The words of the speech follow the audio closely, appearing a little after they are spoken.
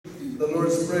The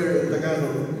Lord's Prayer in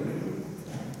Tagalog.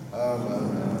 Ama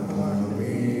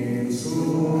namin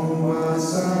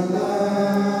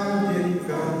sumasalangit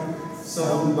ka,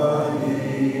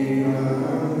 sambahin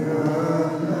ang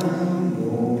ngalan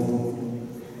mo,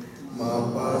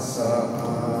 mapasa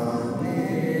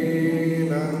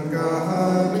amin ang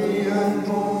kaharian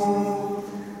mo,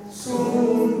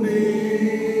 sundin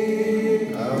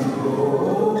ang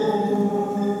loob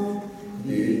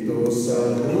dito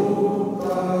sa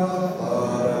lupa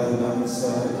para lang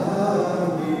sa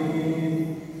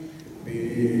langit.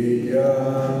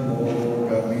 Bigyan mo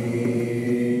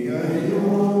kami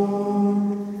ngayon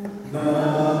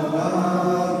ng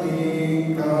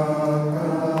aming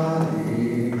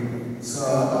kakanin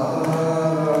sa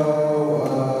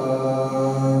araw-araw,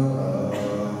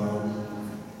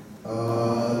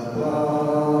 at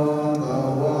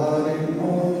patawarin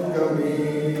mo kami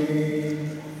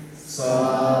sa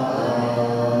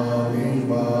aming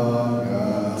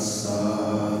mga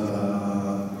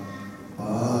sala,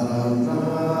 para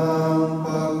ng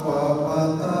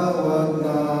pagpapatawad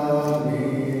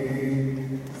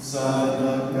namin sa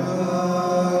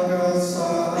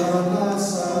nagkakasala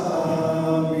sa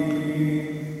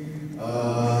amin,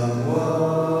 at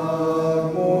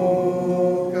huwag mo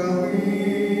kami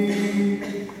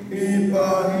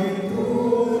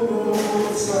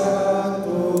ipahintulot sa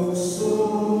tukso,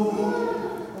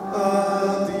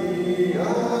 at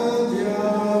iadya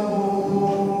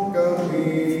mo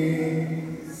kami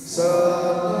sa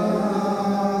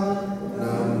lahat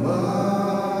ng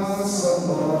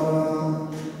masama.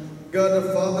 God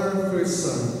the Father, through His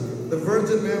Son, the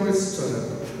Virgin Mary's child,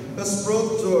 has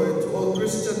brought joy to all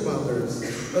Christian mothers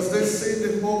as they see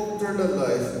the hope of eternal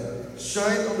life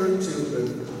shine on their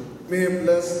children. May He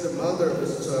bless the mother of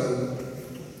His child.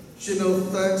 She now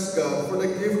thanks God for the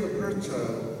gift of her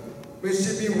child. May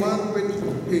she be one with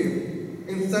Him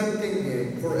in thanking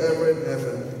Him forever in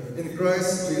heaven, in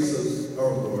Christ Jesus our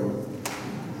Lord.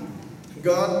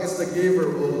 God is the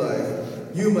giver of all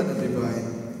life, human and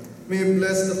divine. May He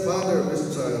bless the father of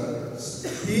His child.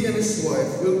 He and his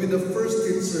wife will be the first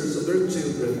teachers of their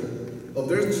children,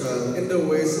 of their child, in the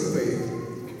ways of faith.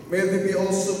 May they be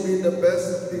also be the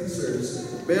best teachers,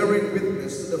 bearing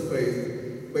witness to the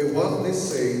faith by what they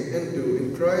say and do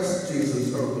in Christ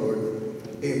Jesus our Lord.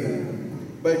 Amen.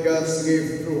 By God's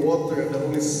gift through water and the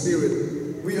Holy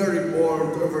Spirit, we are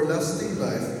reborn to everlasting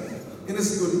life. In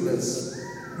His goodness,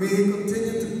 may He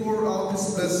continue to pour out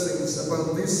His blessings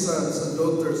upon these sons and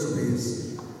daughters of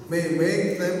His. May He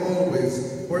make them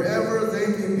always, wherever they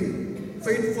may be,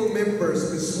 faithful members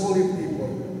of His holy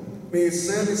people. May He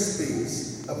send His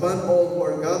peace upon all who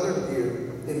are gathered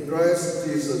here in Christ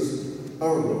Jesus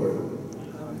our Lord.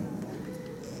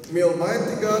 May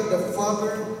Almighty God, the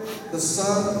Father, the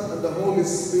Son, and the Holy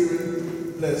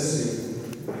Spirit bless you.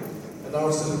 And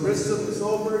our celebration is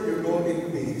over. You go in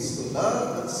peace to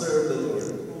love and serve the Lord.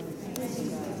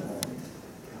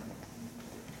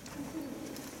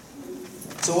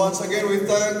 So once again, we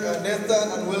thank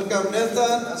Nathan and welcome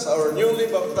Nathan as our newly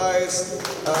baptized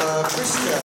Christian.